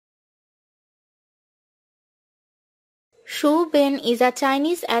Shu Ben is a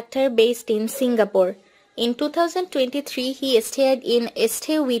Chinese actor based in Singapore. In 2023, he starred in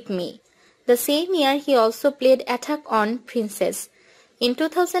Stay With Me. The same year, he also played Attack on Princess. In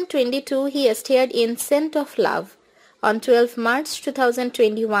 2022, he starred in Scent of Love. On 12 March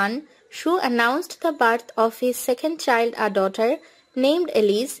 2021, Shu announced the birth of his second child, a daughter, named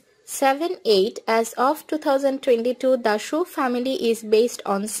Elyse.As. As of 2022, the Shu family is based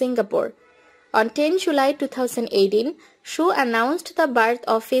on Singapore. On 10 July 2018, Shu announced the birth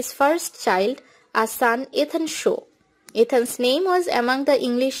of his first child, a son, Ethan Shu. Ethan's name was among the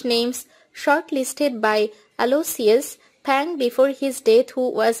English names shortlisted by Elyse.As before his death, who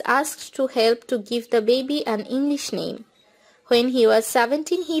was asked to help to give the baby an English name. When he was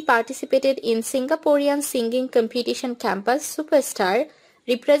 17, he participated in Singaporean singing competition Campus Superstar,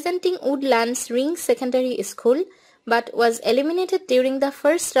 representing Woodlands Ring Secondary School, but was eliminated during the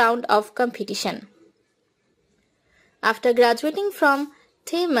first round of competition. After graduating from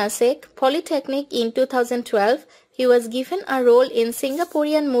Temasek Polytechnic in 2012, he was given a role in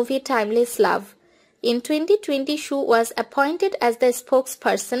Singaporean movie Timeless Love. In 2020, Shu was appointed as the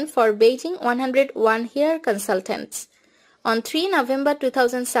spokesperson for Beijing 101 Hair Consultants. On 3 November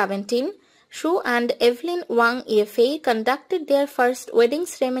 2017, Shu and Evelyn Wang Yefei conducted their first wedding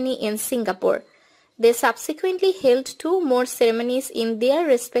ceremony in Singapore. They subsequently held two more ceremonies in their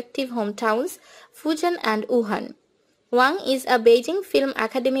respective hometowns, Fujian and Wuhan. Wang is a Beijing Film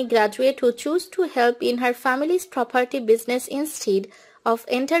Academy graduate who chose to help in her family's property business instead of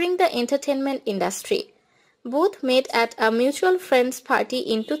entering the entertainment industry. Both met at a mutual friends party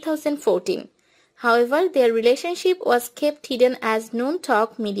in 2014. However, their relationship was kept hidden as Noon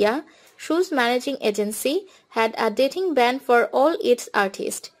Talk Media, Shu's managing agency, had a dating ban for all its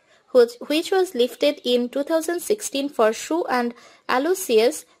artists, which was lifted in 2016 for Shu and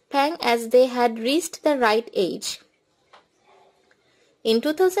Elyse.As as they had reached the right age. In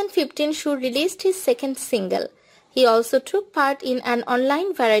 2015, Shu released his second single. He also took part in an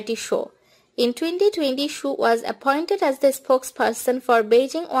online variety show. In 2020, Shu was appointed as the spokesperson for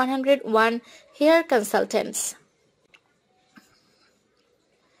Beijing 101 Hair Consultants.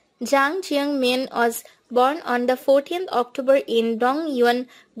 Zhang Jiong was born on the 14th October in Dongguan,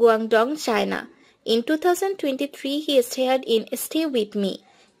 Guangdong, China. In 2023, he starred in Stay With Me.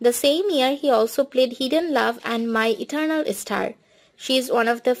 The same year, he also played Hidden Love and My Eternal Star. She is one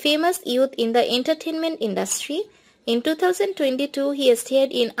of the famous youth in the entertainment industry. In 2022, he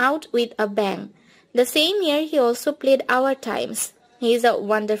starred in Out with a Bang. The same year, he also played Our Times. He is a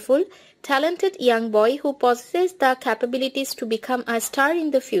wonderful, talented young boy who possesses the capabilities to become a star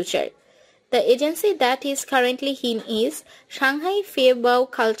in the future. The agency that is currently in is Shanghai Feibao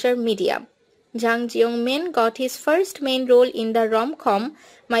Culture Media. Zhang Jiong got his first main role in the rom-com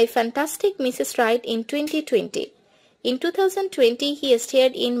My Fantastic Mrs. Right in 2020. In 2020, he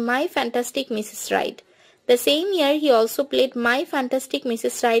starred in My Fantastic Mrs. Right. The same year, he also played My Fantastic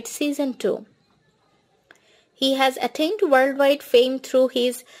Mrs. Right Season 2. He has attained worldwide fame through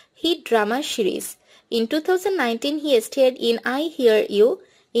his hit drama series. In 2019, he starred in I Hear You.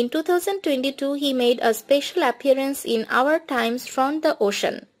 In 2022, he made a special appearance in Our Times from the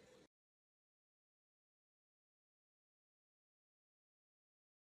Ocean.